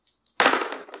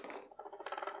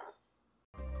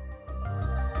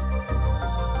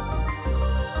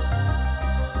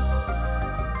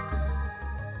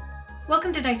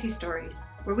Welcome to Dicey Stories,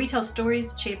 where we tell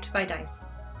stories shaped by dice.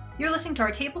 You're listening to our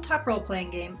tabletop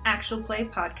role-playing game, Actual Play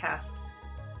Podcast,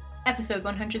 episode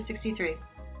 163.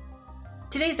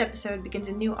 Today's episode begins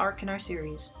a new arc in our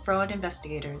series, Fraud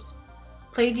Investigators,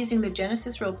 played using the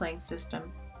Genesis role-playing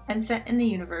system and set in the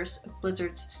universe of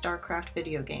Blizzard's StarCraft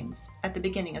video games at the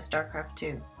beginning of StarCraft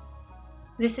II.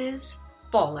 This is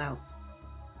Fallout.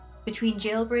 Between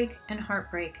Jailbreak and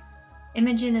Heartbreak,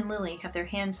 Imogen and Lily have their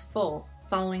hands full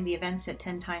following the events at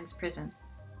Ten Times Prison.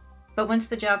 But once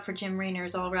the job for Jim Raynor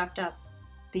is all wrapped up,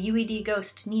 the UED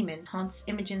ghost Neiman haunts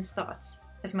Imogen's thoughts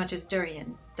as much as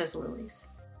Durian does Lily's.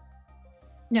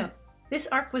 Note, this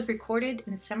arc was recorded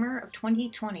in summer of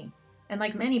 2020, and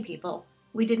like many people,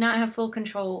 we did not have full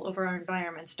control over our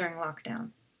environments during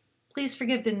lockdown. Please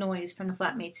forgive the noise from the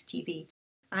flatmates' TV.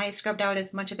 I scrubbed out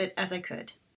as much of it as I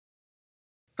could.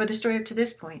 For the story up to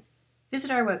this point,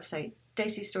 visit our website,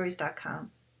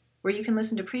 diceystories.com, where you can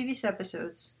listen to previous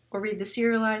episodes or read the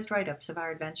serialized write-ups of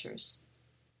our adventures.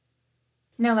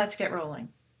 Now let's get rolling.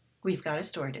 We've got a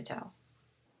story to tell.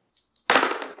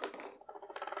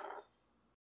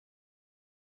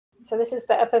 So this is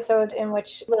the episode in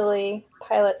which Lily,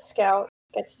 pilot scout,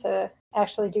 gets to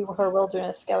actually do her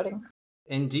wilderness scouting.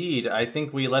 Indeed. I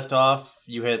think we left off,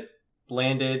 you had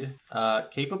landed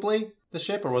capably, the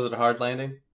ship, or was it a hard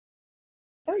landing?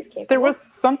 It was capable. There was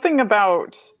something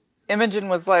about Imogen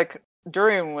was like,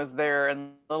 Durian was there,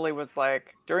 and Lily was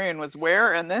like, Durian was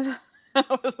where? And then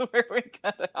that was where we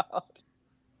cut out.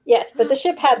 Yes, but the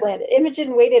ship had landed.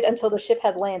 Imogen waited until the ship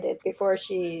had landed before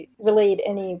she relayed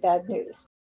any bad news.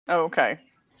 Oh, okay.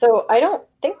 So I don't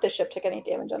think the ship took any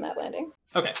damage on that landing.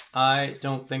 Okay, I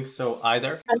don't think so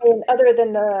either. I mean, other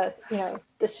than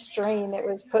the strain it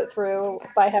was put through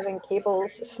by having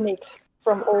cables snaked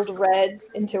from Old Red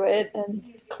into it and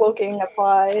cloaking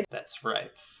applied. That's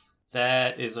right.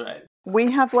 That is right.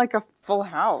 We have like a full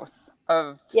house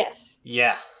of Yes.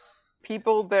 Yeah.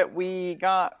 people that we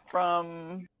got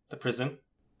from... The prison.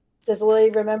 Does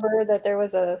Lily remember that there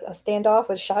was a standoff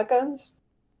with shotguns?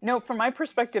 No, from my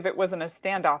perspective, it wasn't a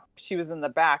standoff. She was in the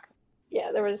back.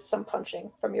 Yeah, there was some punching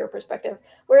from your perspective.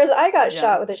 Whereas I got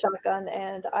shot with a shotgun,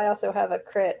 and I also have a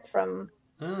crit from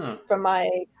my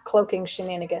cloaking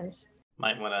shenanigans.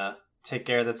 Might want to take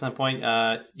care of that at some point.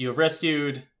 You have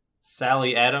rescued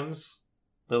Sally Adams,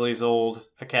 Lily's old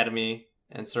Academy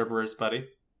and Cerberus buddy.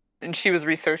 And she was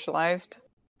resocialized.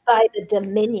 By the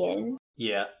Dominion.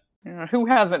 Yeah. Who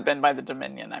hasn't been by the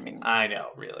Dominion? I mean... I know,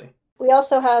 really. We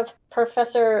also have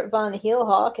Professor von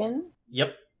Heelhawken.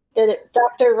 Yep.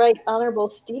 Dr. Right Honorable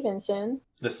Stevenson.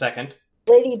 The second.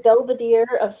 Lady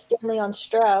Belvedere of Stanley on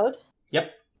Stroud.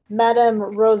 Yep. Madame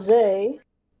Rosé.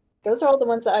 Those are all the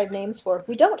ones that I have names for.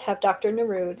 We don't have Dr.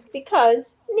 Nerude,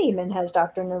 because Neiman has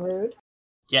Dr. Nerude.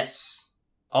 Yes.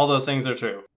 All those things are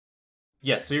true.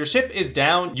 Yes, so your ship is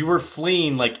down. You were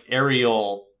fleeing,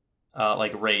 aerial,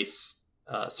 race,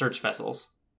 search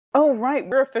vessels. Oh, right.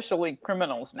 We're officially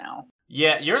criminals now.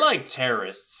 Yeah, you're like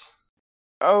terrorists.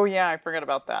 Oh, yeah. I forgot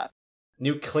about that.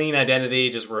 New clean identity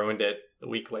just ruined it a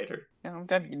week later.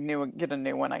 Get a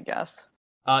new one, I guess.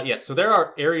 Yes, so there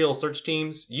are aerial search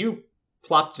teams. You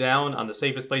plopped down on the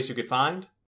safest place you could find.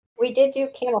 We did do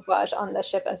camouflage on the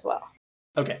ship as well.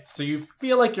 Okay, so you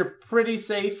feel like you're pretty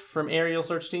safe from aerial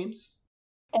search teams?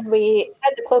 And we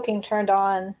had the cloaking turned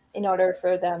on in order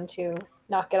for them to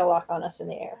not get a lock on us in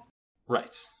the air.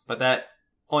 Right, but that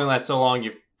only lasts so long.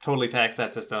 You've totally taxed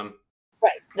that system.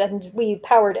 Right, then we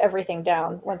powered everything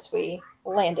down once we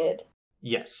landed.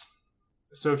 Yes.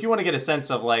 So if you want to get a sense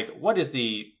of, what is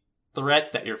the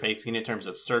threat that you're facing in terms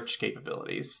of search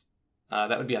capabilities,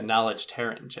 that would be a knowledge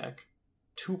Terran check.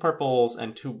 2 purples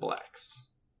and 2 blacks.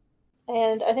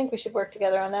 And I think we should work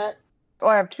together on that. Oh,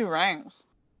 I have 2 ranks.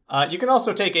 You can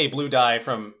also take a blue die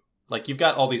from, you've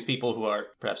got all these people who are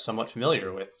perhaps somewhat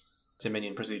familiar with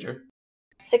Dominion procedure.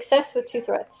 Success with 2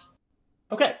 threats.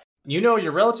 Okay. You know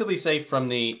you're relatively safe from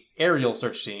the aerial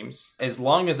search teams, as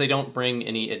long as they don't bring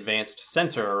any advanced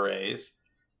sensor arrays.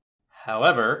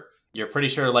 However, you're pretty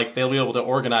sure, they'll be able to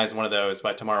organize one of those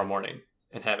by tomorrow morning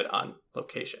and have it on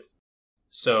location.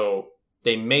 So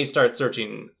they may start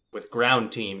searching with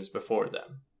ground teams before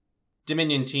them.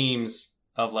 Dominion teams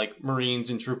of, Marines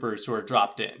and troopers who are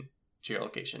dropped in to your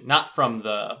location, not from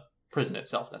the prison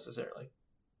itself necessarily.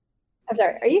 I'm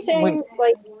sorry, are you saying,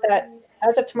 that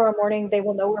as of tomorrow morning, they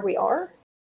will know where we are?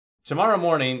 Tomorrow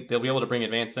morning, they'll be able to bring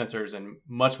advanced sensors and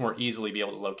much more easily be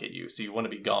able to locate you, so you want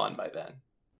to be gone by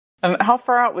then. How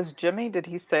far out was Jimmy, did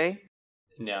he say?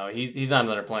 No, he's on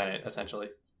another planet, essentially.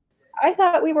 I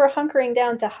thought we were hunkering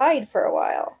down to hide for a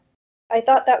while. I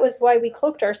thought that was why we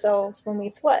cloaked ourselves when we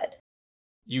fled.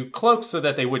 You cloak so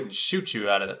that they wouldn't shoot you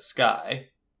out of the sky,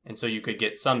 and so you could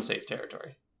get some safe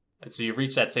territory. And so you've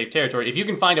reached that safe territory. If you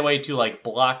can find a way to, like,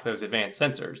 block those advanced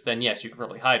sensors, then yes, you can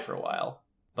probably hide for a while.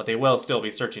 But they will still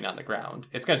be searching on the ground.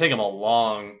 It's going to take them a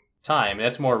long time.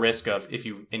 That's more risk of if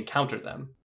you encounter them.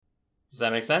 Does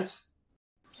that make sense?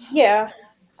 Yeah.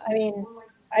 I mean,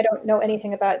 I don't know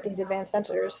anything about these advanced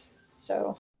sensors,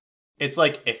 so... It's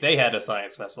like if they had a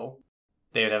science vessel,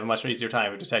 they would have a much easier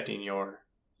time of detecting your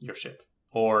ship.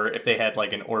 Or if they had,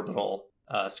 like, an orbital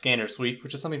scanner suite,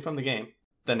 which is something from the game,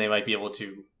 then they might be able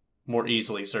to more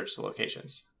easily search the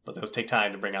locations. But those take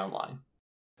time to bring online.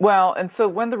 Well, and so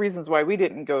one of the reasons why we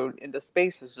didn't go into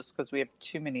space is just because we have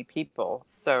too many people.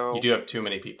 So You do have too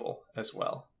many people as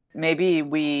well. maybe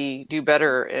we do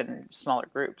better in smaller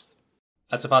groups.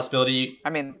 That's a possibility. I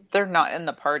mean, they're not in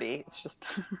the party. It's just...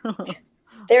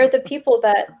 They're the people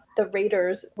that the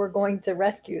raiders were going to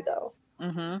rescue, though.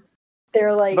 Mm-hmm.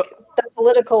 They're like the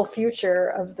political future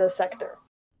of the sector.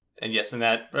 And yes, and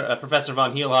that Professor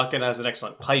Von Heelhocken has an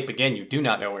excellent pipe. Again, you do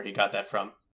not know where he got that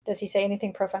from. Does he say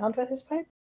anything profound with his pipe?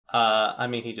 I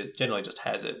mean, he generally just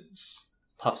has it,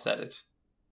 puffs at it.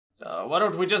 Why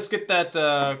don't we just get that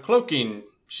cloaking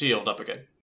shield up again?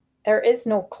 There is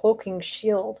no cloaking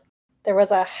shield. There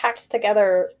was a hacked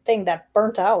together thing that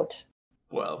burnt out.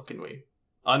 Well, can we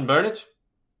unburn it?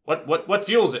 What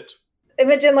fuels it?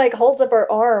 Imogen holds up her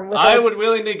arm. With, I would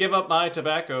willingly give up my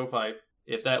tobacco pipe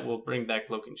if that will bring that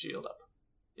cloaking shield up.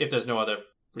 If there's no other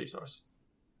resource.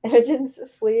 Imogen's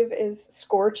sleeve is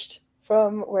scorched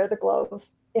from where the glove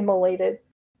immolated.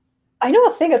 I know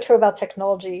a thing or two about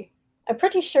technology. I'm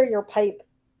pretty sure your pipe...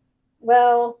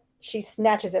 Well, she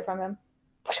snatches it from him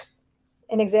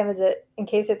and examines it in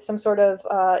case it's some sort of,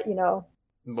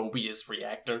 Mobius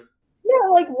reactor.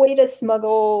 Yeah, way to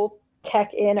smuggle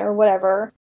tech in or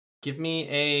whatever. Give me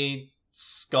a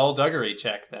skullduggery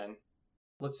check, then.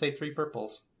 Let's say 3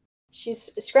 purples.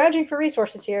 She's scrounging for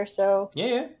resources here, so...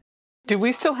 Yeah. Do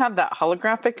we still have that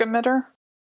holographic emitter?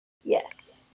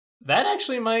 Yes. That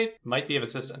actually might be of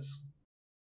assistance.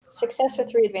 Success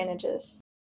with 3 advantages.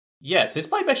 Yes, his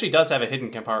pipe actually does have a hidden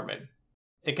compartment.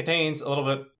 It contains a little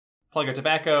bit plug of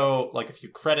tobacco, like a few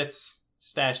credits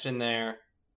stashed in there.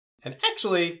 And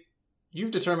actually,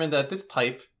 you've determined that this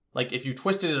pipe, if you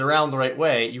twisted it around the right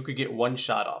way, you could get 1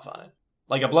 shot off on it.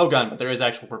 Like a blowgun, but there is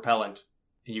actual propellant,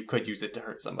 and you could use it to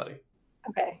hurt somebody.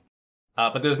 Okay.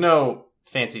 But there's no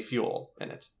fancy fuel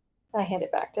in it. I hand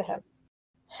it back to him.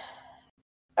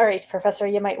 All right, Professor,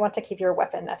 you might want to keep your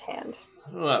weapon at hand.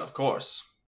 Well, of course.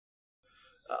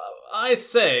 I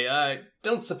say, I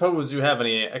don't suppose you have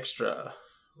any extra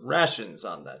rations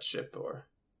on that ship, or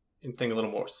anything a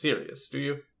little more serious, do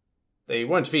you? They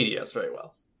weren't feeding us very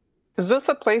well. Is this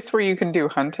a place where you can do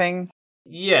hunting?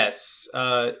 Yes,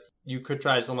 you could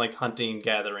try some, hunting,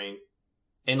 gathering,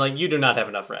 and, you do not have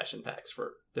enough ration packs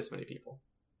for this many people.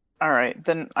 All right,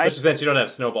 then Especially since you don't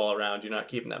have Snowball around, you're not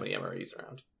keeping that many MREs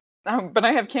around. But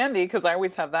I have candy, because I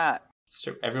always have that. It's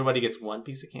true. Everybody gets 1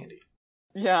 piece of candy.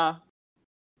 Yeah.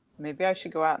 Maybe I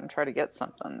should go out and try to get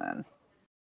something, then.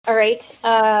 All right.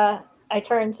 I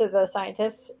turn to the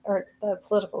scientists, or the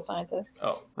political scientists.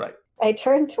 Oh, right. I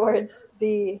turn towards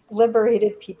the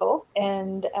liberated people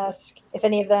and ask if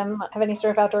any of them have any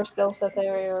sort of outdoor skills that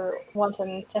they're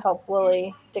wanting to help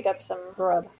Lily dig up some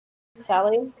grub.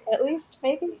 Sally, at least,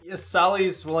 maybe? Yes,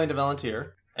 Sally's willing to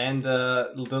volunteer. And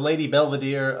the Lady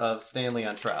Belvedere of Stanley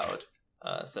on Shroud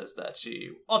says that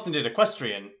she often did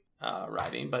equestrian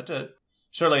riding, but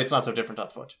surely it's not so different on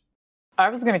foot. I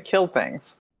was going to kill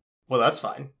things. Well, that's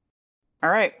fine. All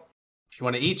right. If you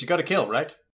want to eat, you gotta kill,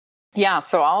 right? Yeah,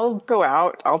 so I'll go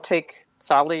out. I'll take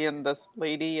Sally and this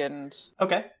lady and...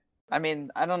 Okay. I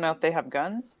mean, I don't know if they have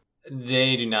guns.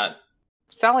 They do not.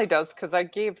 Sally does, because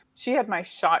she had my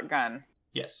shotgun.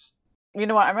 Yes. You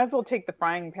know what? I might as well take the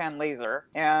frying pan laser.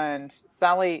 And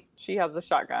Sally, she has the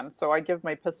shotgun. So I give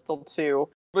my pistol to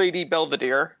Lady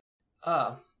Belvedere.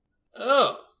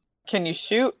 Can you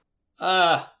shoot?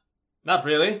 Not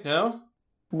really, no.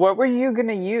 What were you going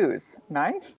to use?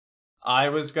 Knife? I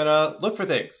was gonna look for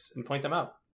things and point them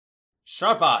out.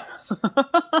 Sharp eyes.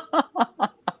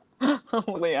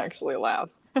 Lee actually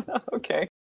laughs. Okay.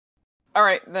 All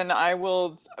right, then I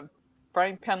will...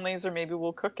 Frying pan laser, maybe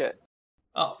we'll cook it.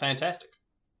 Oh, fantastic.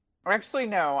 Or actually,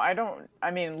 no, I don't...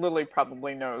 I mean, Lily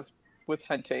probably knows with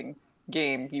hunting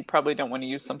game, you probably don't want to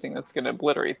use something that's going to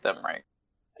obliterate them, right?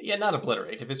 Yeah, not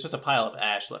obliterate. If it's just a pile of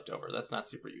ash left over, that's not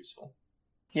super useful.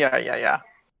 Yeah.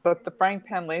 But the frying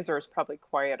pan laser is probably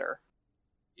quieter.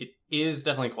 It is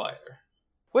definitely quieter.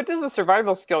 What does a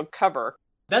survival skill cover?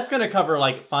 That's going to cover,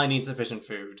 finding sufficient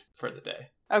food for the day.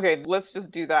 Okay, let's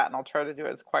just do that, and I'll try to do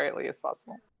it as quietly as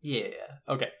possible. Yeah.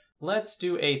 Okay. Let's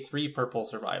do a 3 purple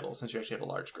survival since you actually have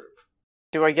a large group.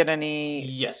 Do I get any?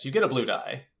 Yes, you get a blue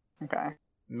die. Okay.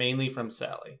 Mainly from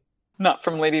Sally. Not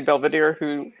from Lady Belvedere,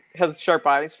 who has sharp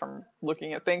eyes from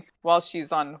looking at things while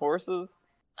she's on horses.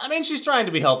 I mean, she's trying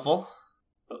to be helpful.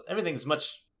 But everything's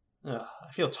much...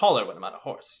 I feel taller when I'm on a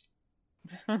horse.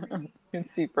 You can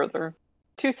see further.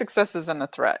 2 successes and a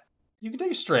threat. You can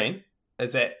take a strain.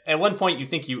 As at one point you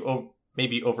think you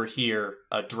maybe overhear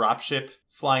a dropship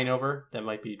flying over that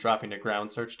might be dropping a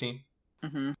ground search team.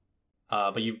 Mm-hmm.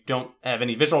 But you don't have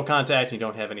any visual contact, you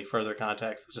don't have any further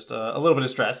contacts. It's just a little bit of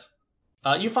stress.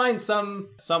 You find some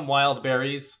wild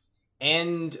berries,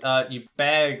 and you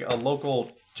bag a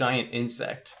local giant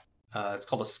insect. It's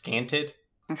called a scantid.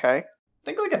 Okay.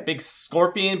 Think like a big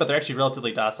scorpion, but they're actually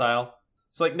relatively docile.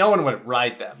 So like no one would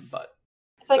ride them, but...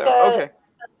 It's like okay.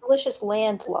 a delicious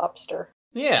land lobster.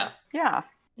 Yeah. Yeah.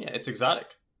 Yeah, it's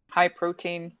exotic. High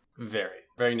protein. Very,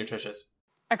 very nutritious.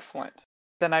 Excellent.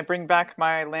 Then I bring back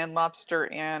my land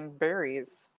lobster and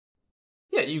berries.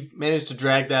 Yeah, you managed to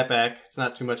drag that back. It's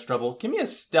not too much trouble. Give me a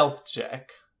stealth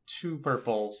check. 2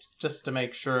 purples, just to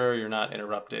make sure you're not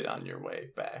interrupted on your way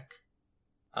back.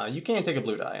 You can take a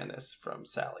blue die on this from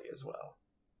Sally as well.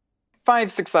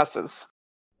 5 successes.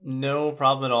 No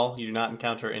problem at all. You do not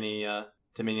encounter any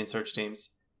Dominion search teams.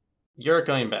 You're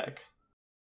going back.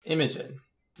 Imogen,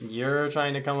 you're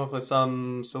trying to come up with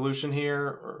some solution here,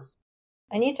 or...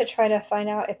 I need to try to find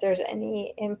out if there's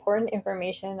any important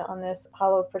information on this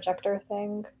hollow projector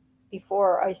thing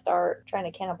before I start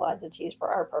trying to cannibalize its use for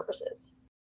our purposes.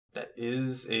 That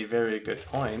is a very good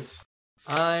point.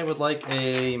 I would like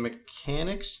a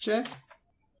mechanics check.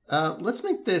 Let's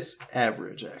make this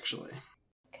average, actually.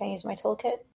 Can I use my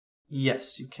toolkit?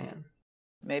 Yes, you can.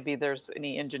 Maybe there's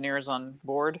any engineers on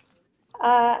board.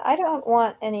 I don't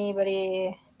want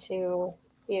anybody to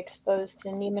be exposed to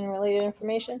Neiman-related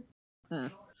information.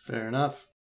 Fair enough.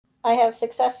 I have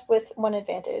success with 1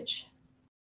 advantage.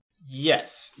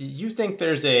 Yes, you think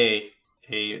there's a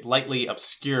lightly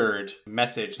obscured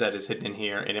message that is hidden in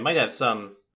here, and it might have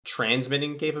some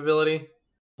transmitting capability.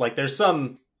 Like, there's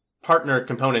some partner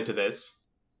component to this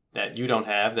that you don't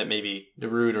have, that maybe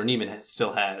Nerud or Neiman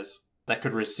still has, that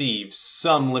could receive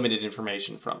some limited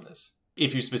information from this,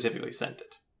 if you specifically sent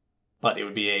it. But it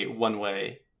would be a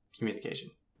one-way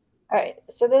communication. Alright,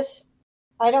 so this...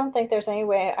 I don't think there's any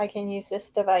way I can use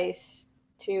this device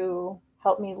to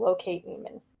help me locate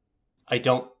Neiman. I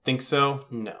don't think so,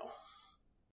 no.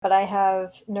 But I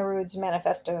have Nerud's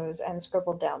manifestos and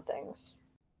scribbled down things.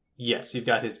 Yes, you've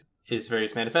got his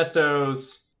various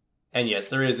manifestos, and yes,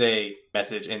 there is a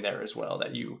message in there as well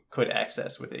that you could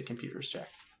access with a computer's check.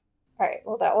 Alright,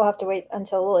 well that will have to wait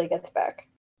until Lily gets back.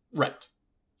 Right.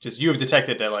 Just you have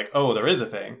detected that, like, oh, there is a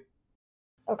thing.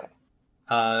 Okay.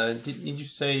 Did you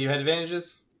say you had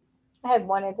advantages? I had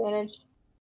 1 advantage.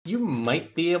 You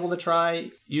might be able to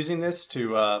try using this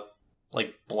to,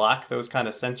 block those kind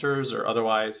of sensors or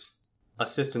otherwise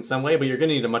assist in some way, but you're going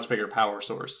to need a much bigger power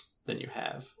source than you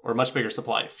have, or a much bigger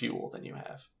supply of fuel than you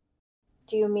have.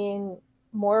 Do you mean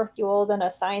more fuel than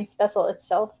a science vessel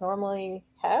itself normally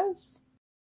has?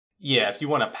 Yeah, if you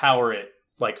want to power it,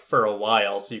 for a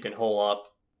while so you can hole up,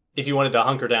 if you wanted to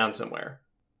hunker down somewhere,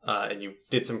 and you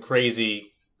did some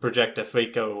crazy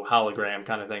projectifico hologram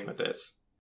kind of thing with this,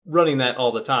 running that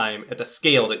all the time at the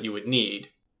scale that you would need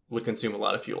would consume a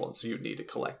lot of fuel, and so you'd need to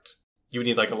collect. You would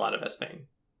need a lot of S-Bane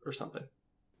or something.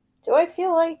 Do I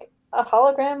feel like a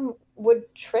hologram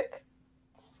would trick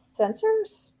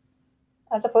sensors?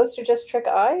 As opposed to just trick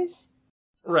eyes?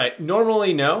 Right.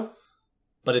 Normally, no.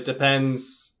 But it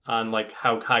depends on,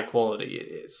 how high quality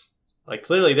it is.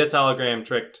 Clearly this hologram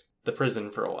tricked the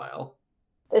prison for a while.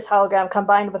 This hologram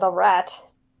combined with a rat.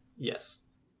 Yes.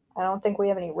 I don't think we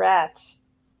have any rats.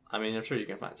 I mean, I'm sure you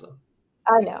can find some.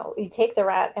 I know. We take the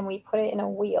rat and we put it in a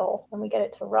wheel and we get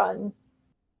it to run.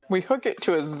 We hook it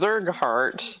to a Zerg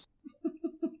heart.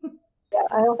 Yeah,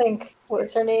 I don't think...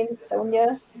 What's her name?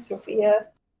 Sonia? Sophia?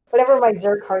 Whatever my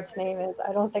Zerg heart's name is,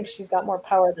 I don't think she's got more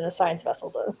power than a science vessel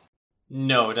does.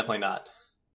 No, definitely not.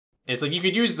 It's you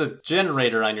could use the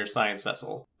generator on your science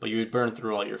vessel, but you would burn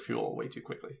through all your fuel way too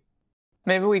quickly.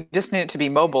 Maybe we just need it to be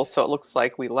mobile so it looks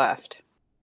like we left.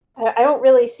 I don't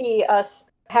really see us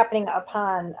happening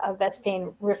upon a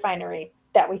Vespane refinery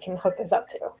that we can hook this up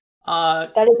to.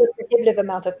 That is a prohibitive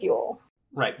amount of fuel.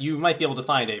 Right, you might be able to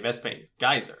find a Vespane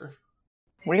geyser.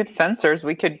 We have sensors.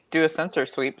 We could do a sensor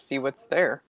sweep, see what's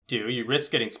there. You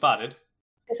risk getting spotted.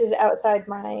 This is outside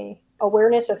my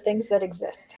awareness of things that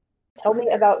exist. Tell me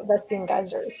about Vespane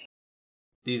geysers.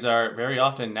 These are very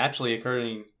often naturally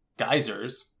occurring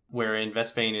geysers, wherein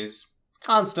Vespane is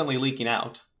constantly leaking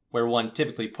out, where one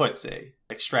typically puts a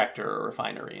extractor or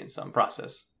refinery in some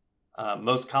process.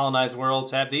 Most colonized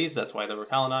worlds have these, that's why they were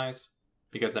colonized,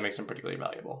 because that makes them particularly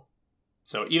valuable.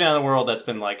 So even in a world that's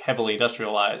been like heavily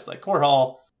industrialized, like Core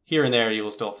Hall, here and there you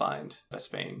will still find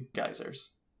Vespene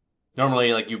geysers.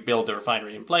 Normally, like, you build the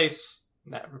refinery in place,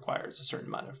 and that requires a certain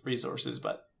amount of resources,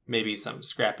 but maybe some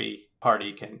scrappy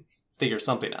party can figure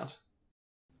something out.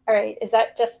 All right, is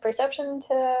that just perception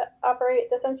to operate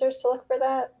the sensors to look for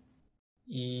that?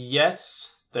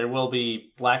 Yes, there will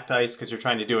be black dice because you're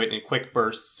trying to do it in quick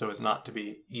bursts so as not to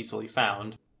be easily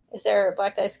found. Is there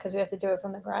black dice because we have to do it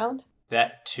from the ground?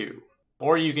 That too.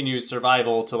 Or you can use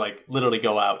survival to, like, literally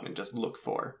go out and just look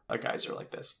for a geyser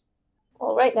like this.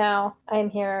 Well, right now,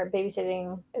 I'm here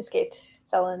babysitting escaped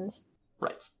felons.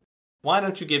 Right. Why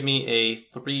don't you give me a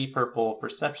 3 purple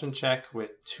perception check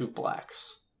with 2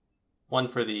 blacks? One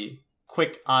for the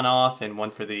quick on-off and one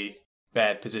for the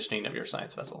bad positioning of your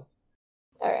science vessel.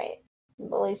 All right.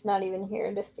 Lily's not even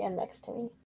here to stand next to me.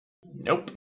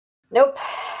 Nope. Nope.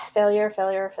 Failure,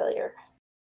 failure, failure.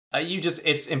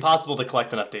 It's impossible to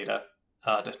collect enough data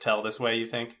to tell this way, you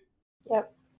think?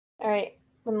 Yep. All right.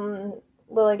 When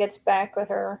Lily gets back with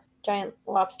her giant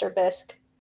lobster bisque,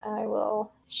 I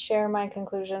will share my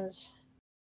conclusions.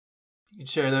 You can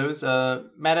share those.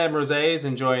 Madame Rosé is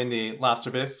enjoying the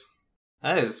lobster bisque.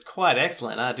 That is quite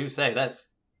excellent, I do say. That's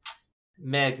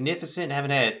magnificent.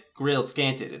 Haven't had grilled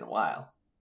scanted in a while.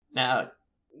 Now,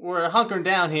 we're hunkering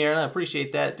down here, and I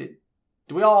appreciate that.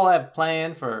 Do we all have a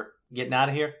plan for getting out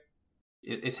of here?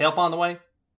 Is help on the way?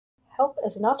 Help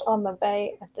is not on the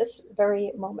way at this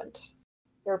very moment.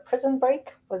 Your prison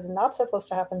break was not supposed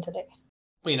to happen today.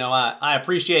 Well, you know, I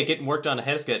appreciate getting work done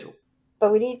ahead of schedule.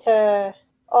 But we need to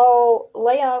all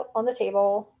lay out on the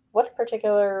table what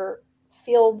particular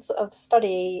fields of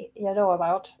study you know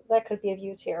about that could be of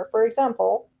use here. For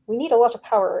example, we need a lot of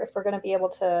power if we're going to be able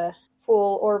to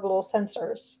fool orbital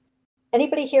sensors.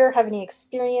 Anybody here have any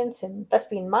experience in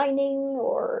Vespene mining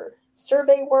or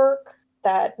survey work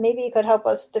that maybe could help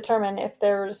us determine if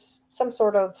there's some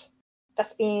sort of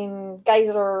Vespene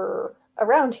geyser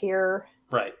around here?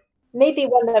 Right. Maybe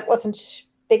one that wasn't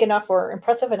big enough or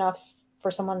impressive enough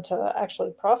for someone to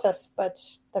actually process, but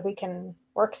that we can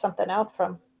work something out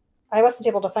from. I wasn't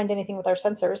able to find anything with our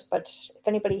sensors, but if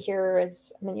anybody here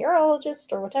is a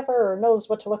mineralogist or whatever, or knows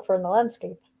what to look for in the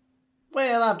landscape.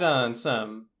 Well, I've done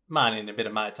some mining a bit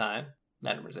of my time.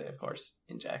 Madame Rosé, of course,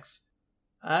 in Jax.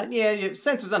 Yeah, your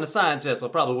sensors on a science vessel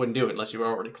probably wouldn't do it unless you were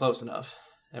already close enough.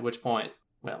 At which point,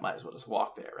 well, might as well just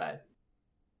walk there, right?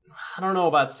 I don't know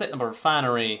about setting up a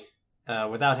refinery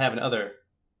without having other...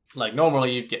 Like,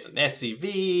 normally you'd get an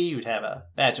SCV, you'd have a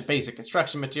batch of basic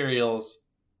construction materials.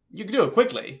 You could do it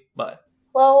quickly, but...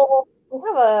 Well, we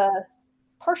have a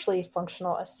partially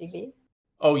functional SCV.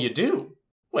 Oh, you do?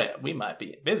 Well, we might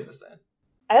be in business then.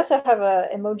 I also have a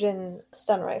Imogen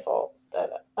stun rifle that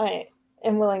I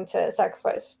am willing to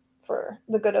sacrifice for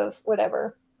the good of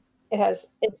whatever. It has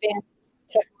advanced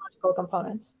technological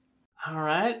components. All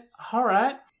right.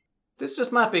 This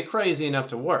just might be crazy enough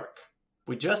to work.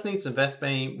 We just need some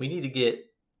Vespene. We need to get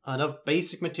enough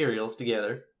basic materials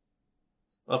together.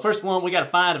 Well, first one, we got to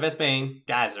find a Vespene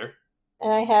geyser.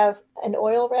 And I have an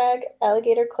oil rag,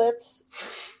 alligator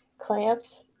clips,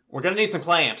 clamps, We're going to need some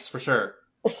clamps, for sure.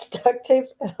 duct tape,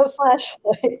 and a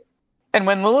flashlight. And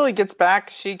when Lily gets back,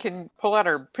 she can pull out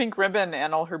her pink ribbon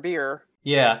and all her beer.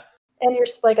 Yeah. And you're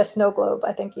like a snow globe,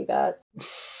 I think you got.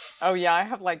 Oh, yeah, I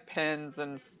have like pens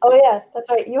and... Oh, yeah, that's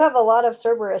right. You have a lot of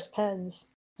Cerberus pens.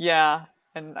 Yeah,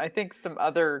 and I think some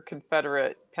other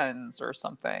Confederate pens or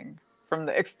something from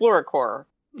the Explorer Corps.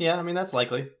 Yeah, I mean, that's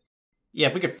likely. Yeah,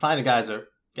 if we could find a geyser,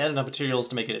 get enough materials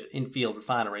to make it an in-field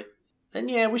refinery, then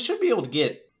yeah, we should be able to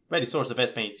get ready source of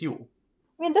Vespene fuel.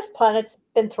 I mean, this planet's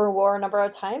been through war a number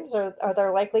of times. Are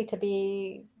there likely to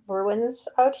be ruins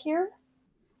out here?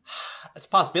 It's a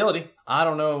possibility. I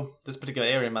don't know this particular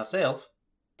area myself.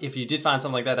 If you did find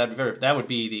something like that, that would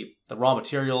be the raw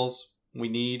materials we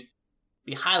need.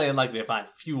 Be highly unlikely to find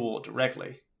fuel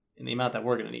directly in the amount that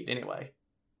we're going to need anyway.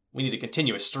 We need a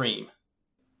continuous stream.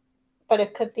 But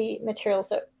it could be materials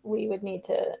that we would need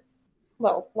to...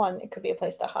 Well, one, it could be a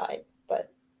place to hide,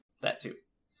 but... That too.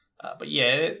 But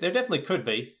yeah, there definitely could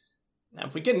be. Now,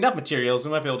 if we get enough materials,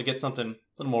 we might be able to get something a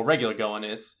little more regular going.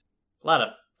 It's a lot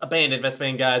of abandoned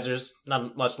Vespene geysers,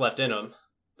 not much left in them,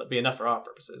 but be enough for our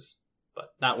purposes.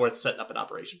 But not worth setting up an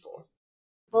operation for.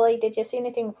 Lily, did you see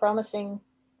anything promising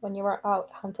when you were out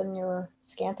hunting your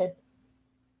scanted?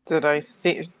 Did I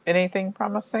see anything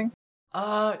promising?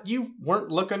 You weren't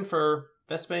looking for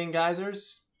Vespene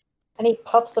geysers? Any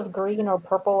puffs of green or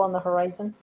purple on the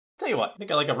horizon? Tell you what, make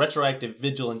like a retroactive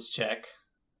vigilance check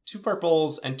 2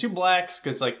 purples and 2 blacks,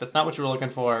 because, like, that's not what you were looking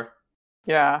for.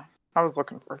 Yeah, I was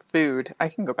looking for food. I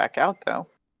can go back out, though.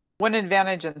 1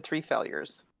 advantage and 3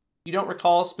 failures. You don't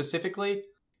recall specifically.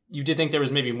 You did think there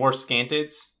was maybe more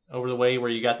scantids over the way where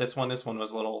you got this one. This one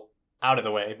was a little out of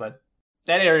the way, but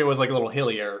that area was like a little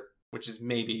hillier, which is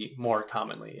maybe more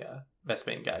commonly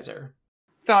Vespane geyser.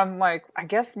 So I'm like, I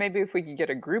guess maybe if we could get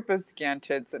a group of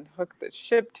scantids and hook the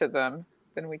ship to them,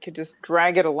 then we could just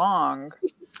drag it along.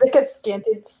 It's like a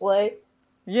scanted sleigh.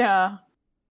 Yeah.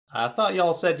 I thought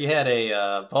y'all said you had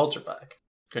a vulture bike.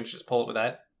 Couldn't you just pull it with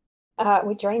that?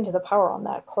 We drained the power on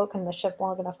that, cloaking the ship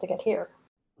long enough to get here.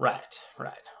 Right.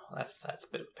 Well, that's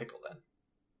a bit of a pickle then.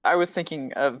 I was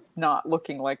thinking of not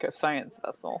looking like a science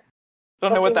vessel.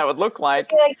 Don't know what that would look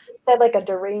like. I feel like you said like a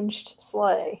deranged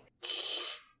sleigh.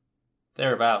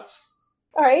 Thereabouts.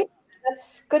 All right,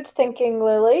 that's good thinking,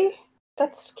 Lily.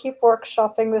 Let's keep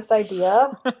workshopping this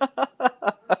idea.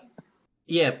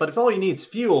 Yeah, but if all you need is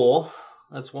fuel,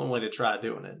 that's one way to try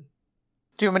doing it.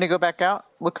 Do you want me to go back out,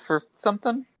 look for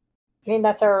something? I mean,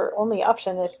 that's our only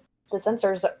option if the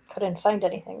sensors couldn't find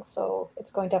anything, so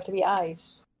it's going to have to be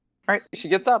eyes. All right, she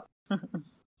gets up.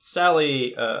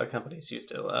 Sally accompanies you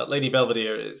still. Lady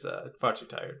Belvedere is far too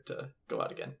tired to go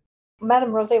out again.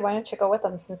 Madame Rose, why don't you go with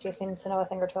them, since you seem to know a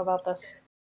thing or two about this?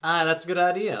 That's a good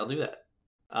idea. I'll do that.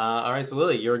 All right, so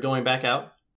Lily, you're going back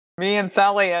out. Me and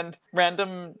Sally and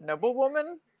random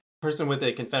noblewoman? Person with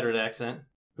a Confederate accent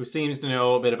who seems to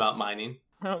know a bit about mining.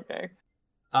 Okay.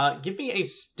 Give me a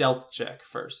stealth check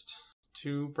first.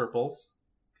 2 purples,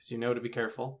 because you know to be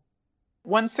careful.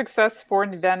 1 success, 4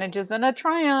 advantages, and a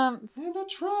triumph. And a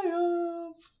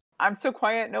triumph! I'm so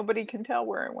quiet, nobody can tell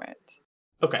where I went.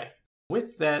 Okay.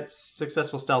 With that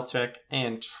successful stealth check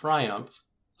and triumph,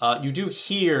 you do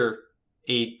hear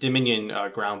a Dominion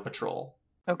ground patrol.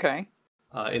 Okay.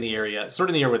 In the area, sort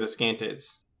of near where the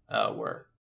Scantids were.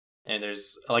 And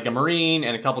there's like a Marine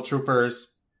and a couple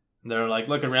troopers. And they're like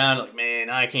looking around like, man,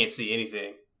 I can't see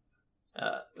anything.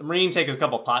 The Marine takes a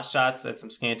couple pot shots at some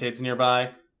Scantids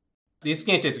nearby. These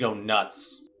Scantids go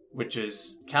nuts, which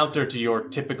is counter to your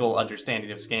typical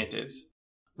understanding of Scantids.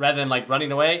 Rather than like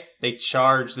running away, they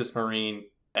charge this Marine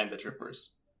and the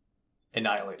troopers.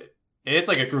 Annihilate it. It's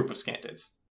like a group of Scantids.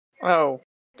 Oh,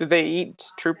 do they eat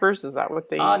troopers? Is that what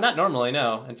they eat? Not normally,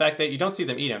 no. In fact, you don't see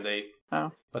them eat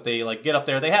them. But they like get up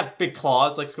there. They have big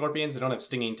claws like scorpions. They don't have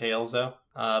stinging tails though.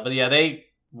 But yeah, they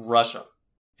rush them.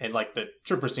 And like the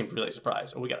troopers seem really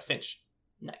surprised. Oh, we got a finch.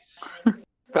 Nice.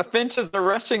 The finches are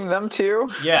rushing them too?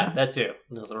 Yeah, that too.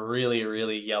 There's a really,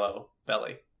 really yellow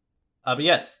belly. But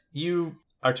yes, you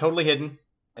are totally hidden,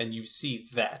 and you see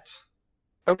that.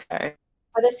 Okay.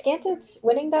 Are the Scantids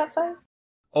winning that fight?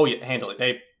 Oh yeah, handily.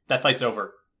 That fight's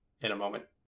over in a moment.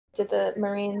 Did the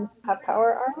Marine have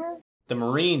power armor? The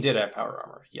Marine did have power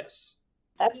armor, yes.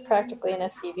 That's practically an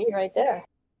SCV right there.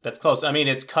 That's close. I mean,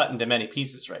 it's cut into many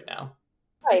pieces right now.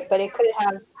 Right, but it could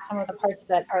have some of the parts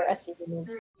that our SCV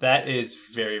needs. That is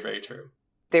very, very true.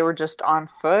 They were just on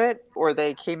foot, or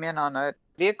they came in on a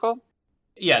vehicle?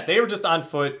 Yeah, they were just on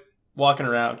foot, walking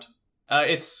around.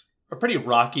 It's a pretty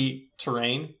rocky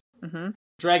terrain. Mm-hmm.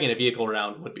 Dragging a vehicle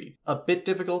around would be a bit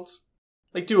difficult.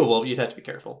 Like, doable, but you'd have to be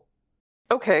careful.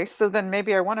 Okay, so then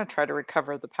maybe I want to try to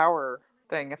recover the power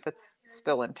thing if it's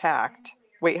still intact.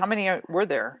 Wait, how many were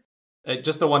there?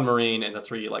 Just the 1 Marine and the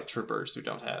 3, like, troopers who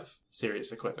don't have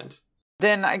serious equipment.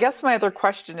 Then I guess my other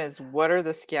question is, what are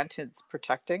the Scantids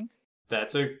protecting?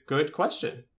 That's a good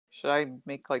question. Should I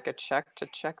make like a check to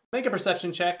check? Make a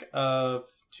perception check of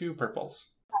 2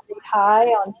 purples. High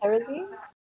on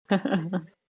Terrazine?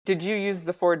 Did you use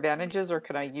the 4 advantages, or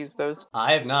could I use those?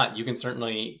 I have not. You can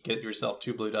certainly get yourself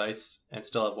 2 blue dice and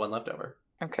still have 1 left over.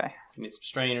 Okay. If you need some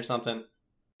strain or something.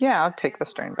 Yeah, I'll take the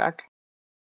strain back.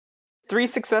 3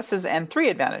 successes and 3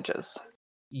 advantages.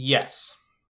 Yes.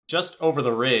 Just over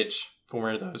the ridge from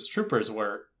where those troopers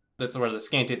were, that's where the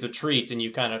Scantids retreat, and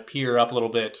you kind of peer up a little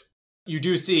bit. You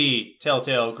do see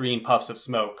telltale green puffs of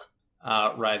smoke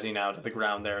rising out of the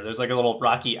ground there. There's like a little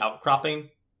rocky outcropping.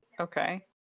 Okay.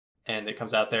 And it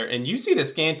comes out there. And you see the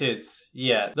Scantids,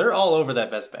 yeah, they're all over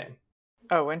that Vespane.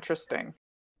 Oh, interesting.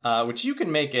 Which you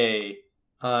can make a,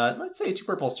 let's say, 2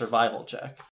 purple survival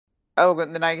check. Oh,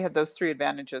 and then I had those 3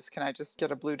 advantages. Can I just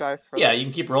get a blue die for Yeah, you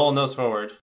can keep rolling those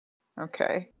forward.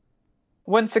 Okay.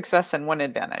 1 success and 1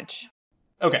 advantage.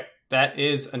 Okay, that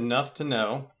is enough to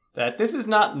know that this is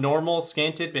not normal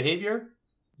Scantid behavior.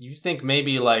 You think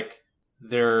maybe, like,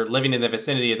 their living in the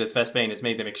vicinity of this Vespane has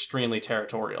made them extremely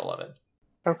territorial of it.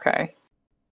 Okay.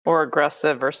 Or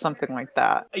aggressive or something like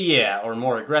that. Yeah, or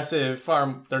more aggressive.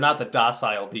 They're not the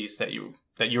docile beasts that you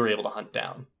were able to hunt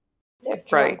down. They're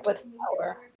drunk Right. with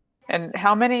power. And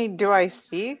how many do I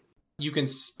see? You can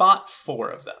spot 4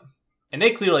 of them. And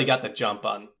they clearly got the jump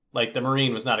on. Like, the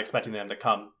Marine was not expecting them to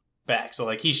come back. So,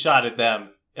 like, he shot at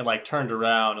them and, like, turned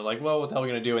around and, like, well, what the hell are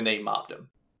we going to do? And they mobbed him.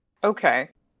 Okay.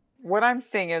 What I'm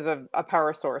seeing is a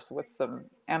power source with some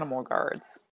animal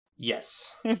guards.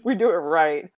 Yes. If we do it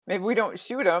right, maybe we don't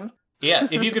shoot them. Yeah,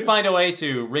 if you could find a way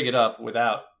to rig it up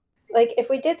without... Like, if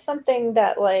we did something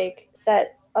that, like,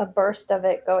 set a burst of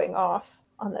it going off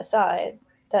on the side,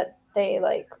 that they,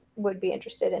 like, would be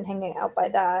interested in hanging out by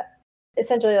that.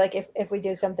 Essentially, like, if we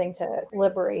do something to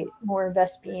liberate more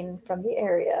Vespene from the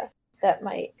area, that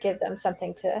might give them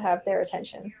something to have their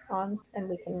attention on, and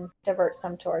we can divert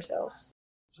some to ourselves.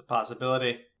 It's a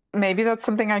possibility. Maybe that's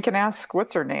something I can ask.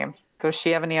 What's her name? Does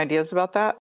she have any ideas about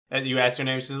that? And you ask her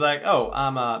name, she's like, oh,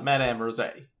 I'm Madame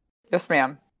Rosé. Yes,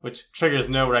 ma'am. Which triggers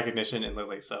no recognition in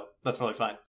Lily, so that's really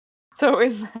fine. So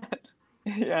is that...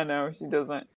 Yeah, no, she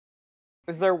doesn't.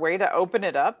 Is there a way to open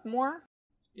it up more?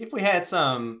 If we had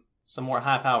some more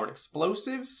high-powered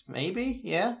explosives, maybe,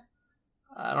 yeah?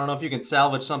 I don't know if you can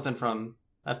salvage something from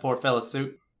that poor fella's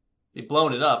suit. You've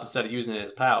blown it up instead of using it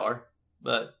as power,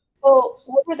 but... Well,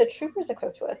 what were the troopers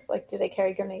equipped with? Like, do they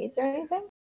carry grenades or anything?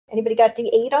 Anybody got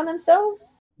D8 on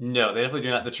themselves? No, they definitely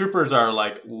do not. The troopers are,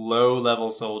 like,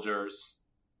 low-level soldiers.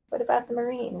 What about the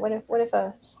Marine? What if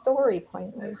a story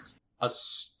point was... A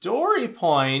story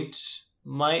point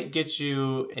might get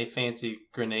you a fancy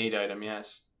grenade item,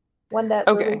 yes. One that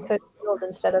Okay. Lily could build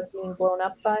instead of being blown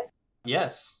up by?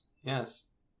 Yes, yes.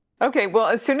 Okay, well,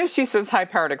 as soon as she says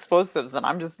high-powered explosives, then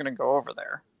I'm just going to go over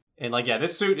there. And, like, yeah,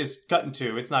 this suit is cut in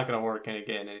 2. It's not going to work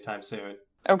again anytime soon.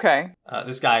 Okay.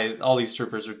 This guy, all these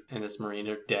troopers in this Marine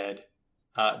are dead.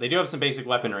 They do have some basic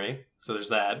weaponry, so there's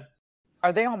that.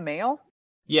 Are they all male?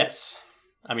 Yes.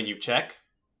 I mean, you check.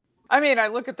 I mean, I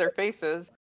look at their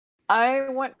faces. I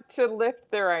want to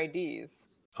lift their IDs.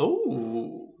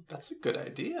 Oh, that's a good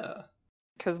idea.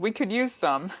 Because we could use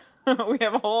some. We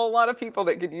have a whole lot of people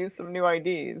that could use some new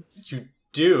IDs. You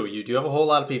do have a whole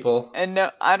lot of people. And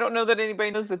no, I don't know that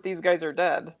anybody knows that these guys are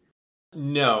dead.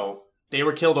 No, they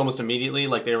were killed almost immediately,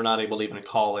 like they were not able to even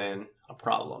call in a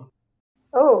problem.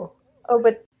 Oh,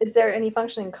 but is there any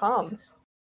functioning comms?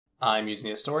 I'm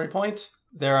using a story point.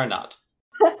 There are not.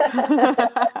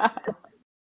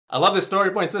 I love this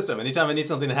story point system. Anytime I need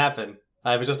something to happen,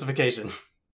 I have a justification.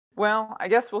 Well, I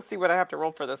guess we'll see what I have to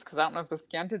roll for this, because I don't know if the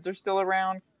Scantids are still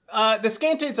around. The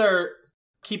Scantids are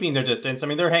keeping their distance. I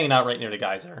mean, they're hanging out right near the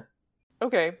geyser.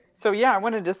 Okay, so yeah, I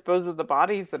want to dispose of the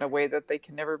bodies in a way that they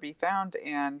can never be found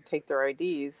and take their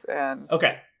IDs and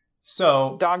Okay,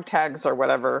 so... dog tags or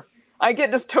whatever. I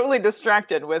get just totally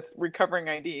distracted with recovering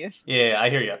IDs. Yeah, I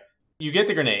hear you. You get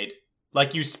the grenade.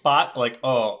 Like, you spot, like,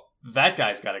 oh, that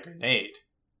guy's got a grenade.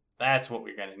 That's what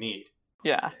we're gonna need.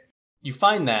 Yeah. You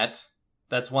find that.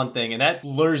 That's one thing, and that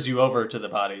lures you over to the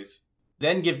bodies.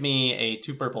 Then give me a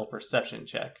 2 purple perception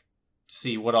check to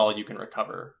see what all you can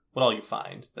recover, what all you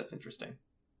find. That's interesting.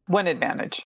 1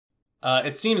 advantage.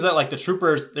 It seems that, like, the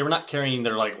troopers, they were not carrying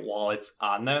their, like, wallets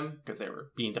on them because they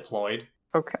were being deployed.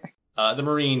 Okay. The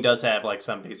Marine does have, like,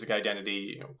 some basic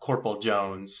identity, Corporal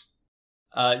Jones.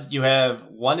 You have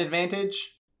 1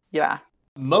 advantage. Yeah.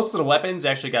 Most of the weapons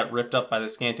actually got ripped up by the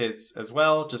Scantids as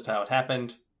well, just how it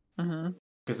happened. Mm-hmm.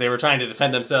 Because they were trying to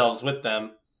defend themselves with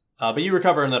them. But you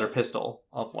recover another pistol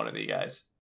off one of the guys.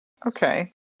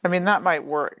 Okay. I mean, that might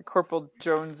work. Corporal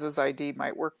Jones's ID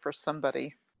might work for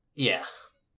somebody. Yeah.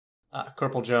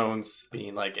 Corporal Jones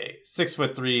being like a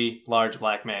 6'3" large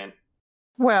black man.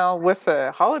 Well, with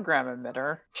a hologram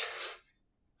emitter.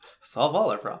 Solve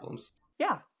all our problems.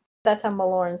 Yeah. That's how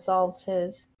Malorn solves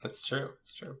his. That's true.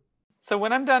 It's true. So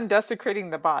when I'm done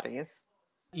desecrating the bodies.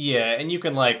 Yeah, and you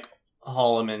can, like,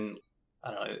 haul them in,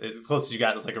 I don't know, as close as you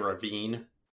got is, like, a ravine.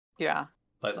 Yeah.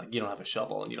 But, like, you don't have a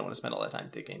shovel and you don't want to spend all that time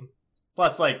digging.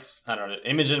 Plus, like, I don't know,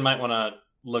 Imogen might want to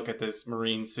look at this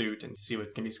Marine suit and see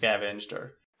what can be scavenged,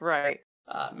 or... Right.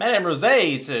 Madame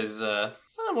Rosé says,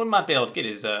 we might be able to get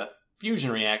his,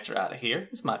 fusion reactor out of here.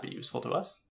 This might be useful to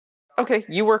us. Okay,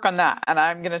 you work on that, and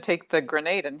I'm going to take the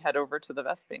grenade and head over to the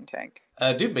Vespene tank.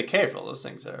 Do be careful. Those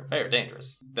things are very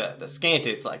dangerous. The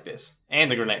Scantids like this. And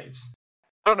the grenades.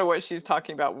 I don't know what she's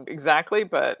talking about exactly,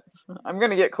 but I'm going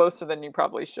to get closer than you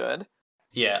probably should.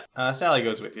 Yeah, Sally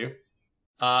goes with you.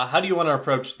 How do you want to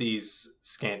approach these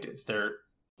Scantids? They're,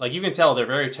 like, you can tell they're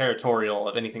very territorial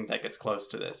of anything that gets close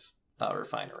to this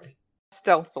refinery.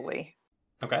 Stealthily.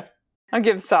 Okay. I'll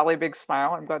give Sally a big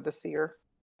smile. I'm glad to see her.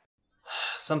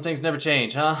 Some things never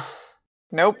change, huh?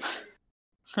 Nope.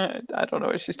 I don't know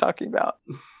what she's talking about.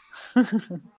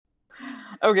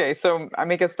 Okay, so I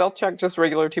make a stealth check, just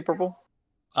regular 2 purple.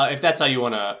 If that's how you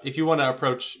want to... If you want to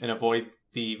approach and avoid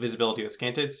the visibility of the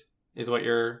Scantids, is what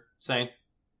you're saying?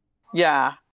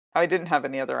 Yeah, I didn't have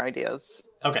any other ideas.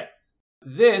 Okay.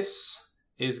 This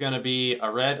is going to be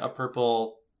a red, a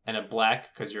purple, and a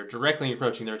black, because you're directly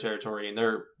approaching their territory, and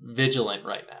they're vigilant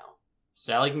right now.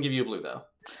 Sally can give you a blue, though.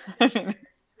 I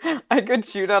mean, I could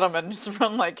shoot at them and just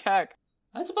run like heck.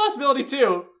 That's a possibility,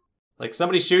 too. Like,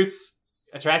 somebody shoots,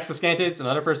 attracts the Scantids,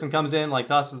 another person comes in, like,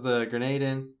 tosses the grenade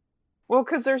in. Well,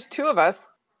 because there's two of us.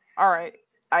 All right,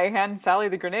 I hand Sally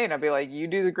the grenade. I'll be like, you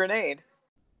do the grenade.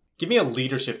 Give me a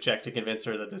leadership check to convince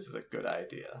her that this is a good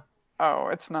idea. Oh,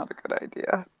 it's not a good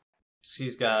idea.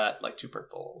 She's got, like, 2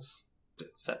 purples to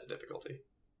set the difficulty.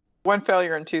 1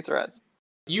 failure and 2 threats.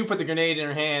 You put the grenade in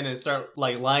her hand and start,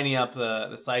 like, lining up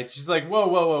the sights. She's like, whoa,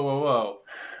 whoa, whoa, whoa,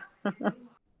 whoa.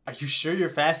 Are you sure you're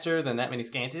faster than that many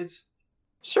Scantids?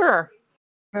 Sure.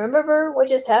 Remember what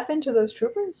just happened to those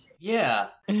troopers? Yeah.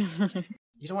 You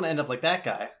don't want to end up like that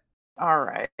guy. All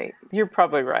right. You're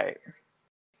probably right.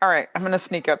 All right, I'm going to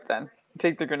sneak up then.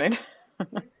 Take the grenade.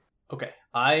 Okay,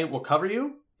 I will cover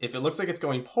you. If it looks like it's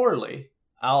going poorly,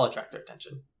 I'll attract their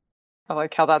attention. I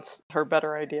like how that's her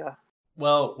better idea.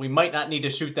 Well, we might not need to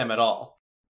shoot them at all.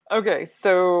 Okay,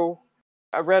 so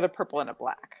a red, a purple, and a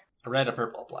black. A red, a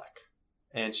purple, a black.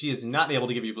 And she is not able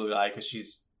to give you blue eye because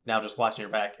she's now just watching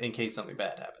your back in case something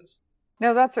bad happens.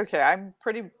 No, that's okay. I'm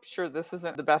pretty sure this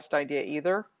isn't the best idea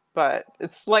either, but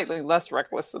it's slightly less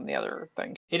reckless than the other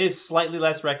thing. It is slightly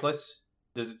less reckless.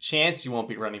 There's a chance you won't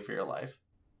be running for your life.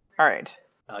 All right.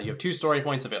 You have 2 story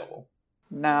points available.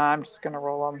 Nah, I'm just going to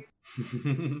roll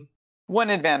them. 1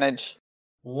 advantage.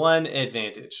 1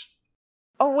 advantage.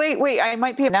 Oh, wait. I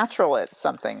might be a natural at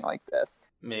something like this.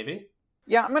 Maybe.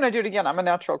 Yeah, I'm going to do it again. I'm a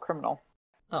natural criminal.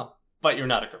 Oh, but you're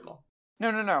not a criminal.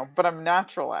 No, but I'm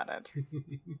natural at it.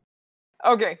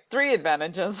 Okay, 3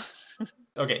 advantages.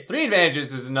 Okay, 3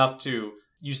 advantages is enough to...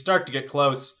 You start to get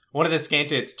close. One of the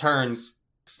Scantids turns,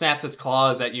 snaps its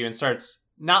claws at you, and starts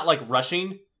not like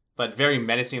rushing, but very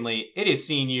menacingly. It is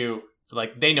seeing you.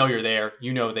 Like, they know you're there.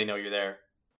 You know they know you're there.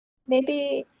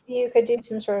 Maybe you could do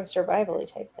some sort of survival-y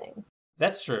type thing.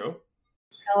 That's true.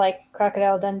 Like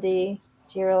Crocodile Dundee,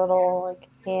 do your little like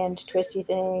hand twisty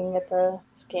thing at the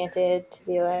Scantid to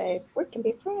be like, we can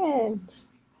be friends.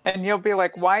 And you'll be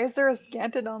like, why is there a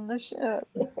Scantid on the ship?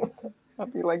 I'll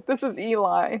be like, this is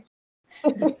Eli.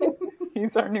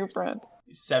 He's our new friend.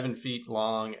 He's 7 feet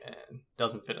long and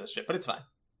doesn't fit in the ship, but it's fine.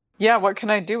 Yeah, what can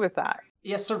I do with that?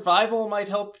 Yeah, survival might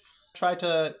help. Try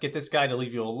to get this guy to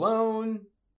leave you alone.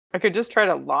 I could just try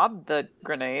to lob the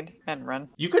grenade and run.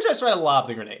 You could just try to lob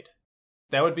the grenade.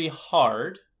 That would be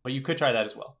hard, but you could try that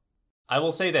as well. I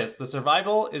will say this. The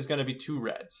survival is going to be 2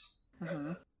 reds.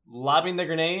 Mm-hmm. Lobbing the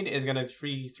grenade is going to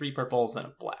be 3 purples and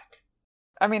a black.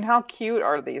 I mean, how cute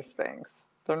are these things?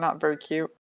 They're not very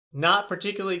cute. Not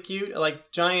particularly cute.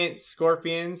 Like giant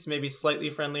scorpions, maybe slightly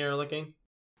friendlier looking.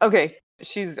 Okay,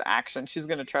 she's action. She's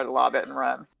going to try to lob it and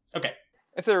run. Okay.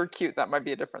 If they were cute, that might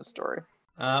be a different story.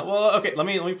 Well, okay, let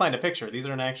me find a picture. These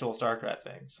are an actual StarCraft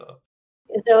thing, so.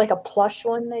 Is there like a plush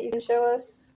one that you can show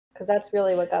us? Because that's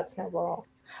really what got Snowball.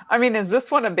 I mean, is this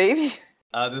one a baby?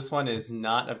 This one is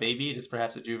not a baby. It is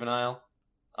perhaps a juvenile.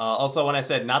 Also, when I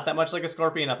said not that much like a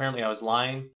scorpion, apparently I was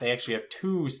lying. They actually have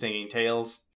 2 stinging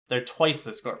tails. They're twice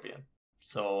the scorpion.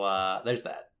 So, there's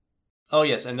that. Oh,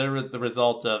 yes, and they're the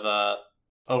result of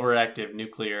overactive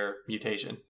nuclear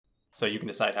mutation. So you can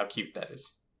decide how cute that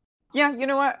is. Yeah, you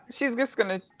know what? She's just going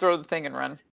to throw the thing and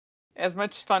run. As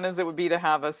much fun as it would be to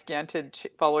have a Scantid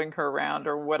following her around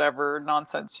or whatever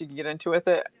nonsense she can get into with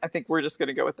it, I think we're just going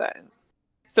to go with that.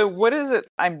 So what is it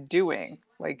I'm doing?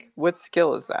 Like, what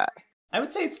skill is that? I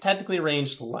would say it's technically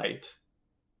ranged light,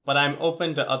 but I'm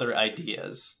open to other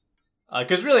ideas.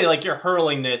 Because really, like, you're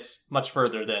hurling this much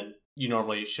further than you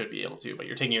normally should be able to, but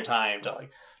you're taking your time to,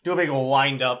 like, do a big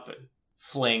wind up and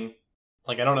fling.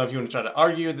 Like, I don't know if you want to try to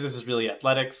argue that this is really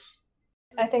athletics.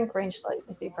 I think ranged light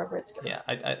is the appropriate skill. Yeah,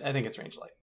 I think it's ranged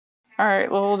light. All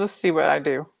right, well, we'll just see what I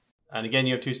do. And again,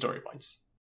 you have 2 story points.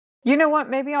 You know what?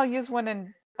 Maybe I'll use one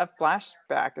in a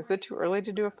flashback. Is it too early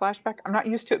to do a flashback? I'm not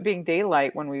used to it being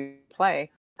daylight when we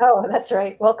play. Oh, that's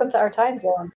right. Welcome to our time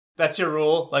zone. That's your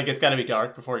rule? Like, it's got to be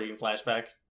dark before you can flashback?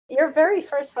 Your very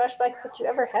first flashback that you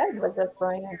ever had was of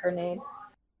throwing a grenade.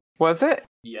 Was it?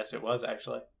 Yes, it was,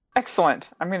 actually. Excellent.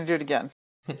 I'm going to do it again.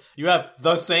 You have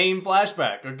the same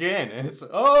flashback again, and it's,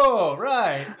 oh,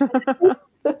 right.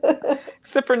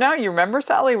 Except for now, you remember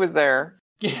Sally was there.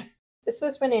 Yeah. This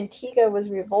was when Antigua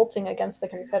was revolting against the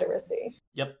Confederacy.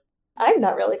 Yep. I'm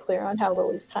not really clear on how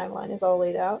Lily's timeline is all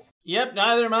laid out. Yep,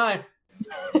 neither am I.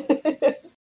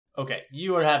 Okay,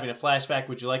 you are having a flashback.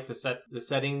 Would you like to set the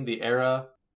setting, the era?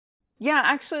 Yeah,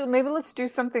 actually, maybe let's do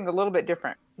something a little bit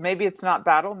different. Maybe it's not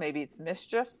battle, maybe it's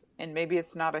mischief, and maybe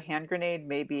it's not a hand grenade,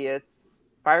 maybe it's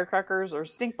firecrackers or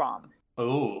stink bomb.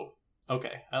 Oh,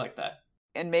 okay. I like that.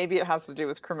 And maybe it has to do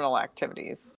with criminal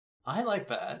activities. I like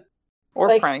that. Or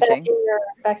like pranking.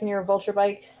 Back in your vulture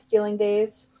bike stealing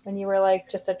days when you were like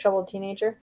just a troubled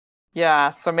teenager. Yeah,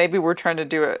 so maybe we're trying to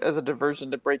do it as a diversion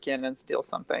to break in and steal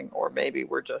something, or maybe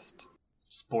we're just...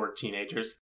 Sport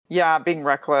teenagers. Yeah, being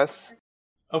reckless.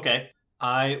 Okay.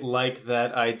 I like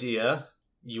that idea.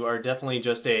 You are definitely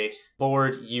just a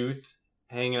bored youth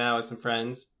hanging out with some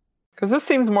friends. Because this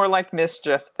seems more like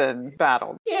mischief than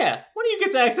battle. Yeah, one of you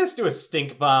gets access to a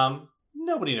stink bomb.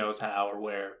 Nobody knows how or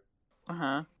where.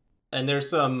 Uh-huh. And there's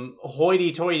some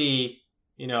hoity-toity,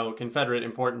 Confederate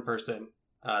important person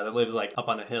that lives, like, up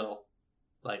on a hill.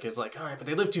 Like, it's like, all right, but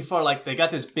they live too far. Like, they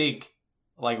got this big,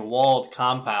 like, walled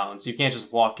compound, so you can't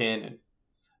just walk in. And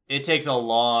it takes a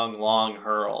long, long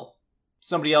hurl.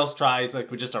 Somebody else tries,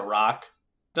 like, with just a rock.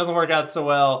 Doesn't work out so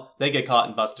well. They get caught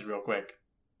and busted real quick.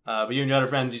 But you and your other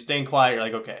friends, you staying quiet. You're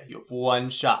like, okay, you have one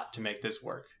shot to make this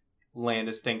work. Land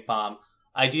a stink bomb.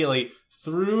 Ideally,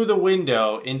 through the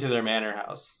window into their manor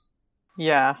house.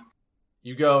 Yeah.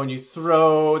 You go and you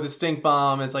throw the stink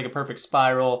bomb. It's like a perfect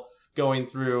spiral going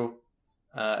through.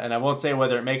 And I won't say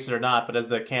whether it makes it or not, but as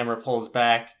the camera pulls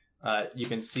back, you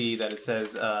can see that it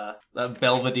says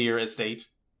Belvedere Estate.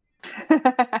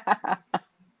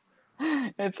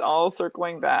 It's all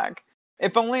circling back.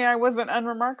 If only I wasn't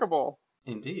unremarkable.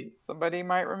 Indeed. Somebody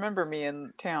might remember me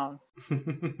in town.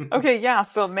 Okay, yeah,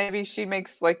 so maybe she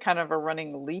makes like kind of a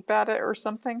running leap at it or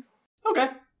something. Okay.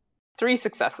 3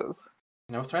 successes.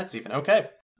 No threats even. Okay.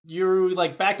 You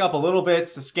like back up a little bit.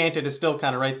 The Scanted is still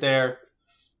kind of right there.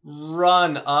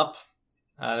 Run up.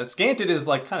 The Scanted is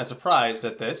like kind of surprised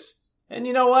at this. And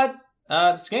you know what?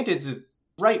 The Scanted is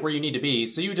right where you need to be.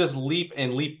 So you just leap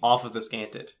off of the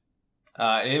Scanted.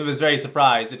 And it was very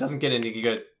surprised. It doesn't get any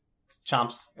good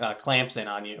clamps in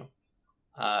on you.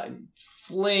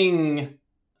 Fling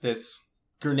this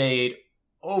grenade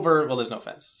over, well, there's no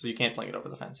fence, so you can't fling it over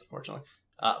the fence, unfortunately.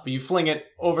 But you fling it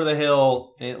over the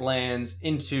hill, and it lands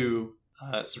into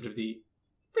sort of the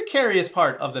precarious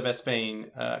part of the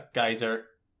Vespane geyser.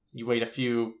 You wait a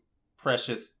few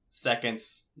precious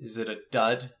seconds. Is it a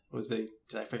dud? Did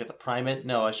I forget the primate?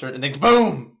 No, I sure, and then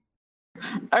boom!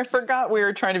 I forgot we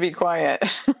were trying to be quiet.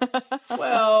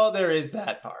 Well, there is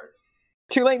that part.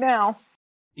 Too late now.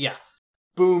 Yeah.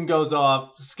 Boom goes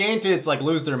off. Scantids like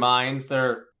lose their minds.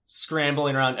 They're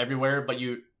scrambling around everywhere, but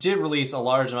you did release a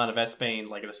large amount of Vespane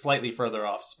like at a slightly further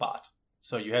off spot.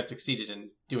 So you have succeeded in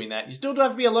doing that. You still do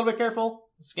have to be a little bit careful.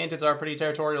 Scantids are pretty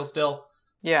territorial still.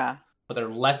 Yeah. But they're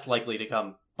less likely to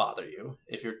come bother you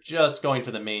if you're just going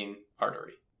for the main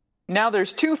artery. Now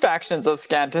there's 2 factions of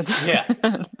Scantons. Yeah.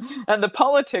 And the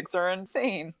politics are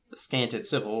insane. The Scantid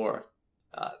Civil War.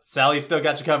 Sally still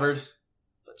got you covered,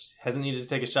 but she hasn't needed to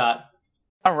take a shot.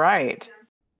 All right.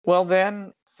 Well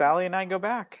then, Sally and I go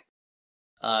back.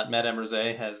 Madame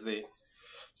Rosé has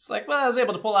it's like, well, I was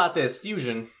able to pull out this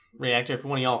fusion reactor if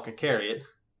one of y'all can carry it.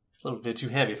 It's a little bit too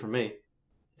heavy for me.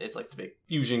 It's like the big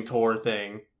fusion core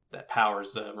thing that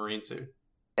powers the marine suit.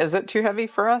 Is it too heavy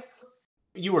for us?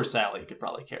 You or Sally could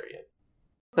probably carry it.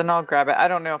 Then I'll grab it. I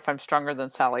don't know if I'm stronger than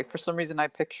Sally. For some reason, I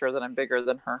picture that I'm bigger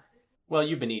than her. Well,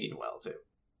 you've been eating well, too.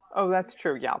 Oh, that's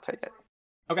true. Yeah, I'll take it.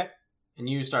 Okay. And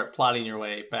you start plotting your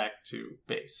way back to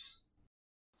base.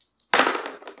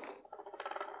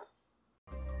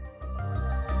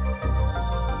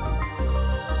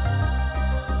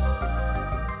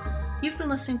 You've been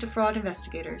listening to Fraud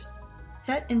Investigators,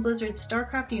 set in Blizzard's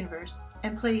StarCraft universe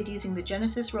and played using the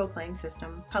Genesis role-playing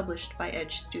system published by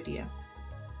Edge Studio.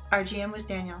 Our GM was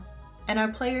Daniel, and our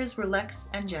players were Lex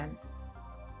and Jen.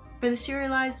 For the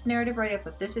serialized narrative write-up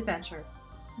of this adventure,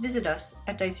 visit us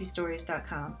at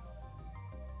diceystories.com.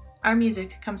 Our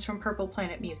music comes from Purple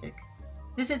Planet Music.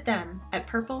 Visit them at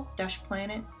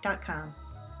purple-planet.com.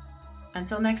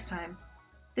 Until next time,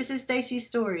 this is Dicey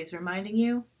Stories reminding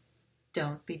you,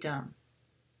 don't be dumb.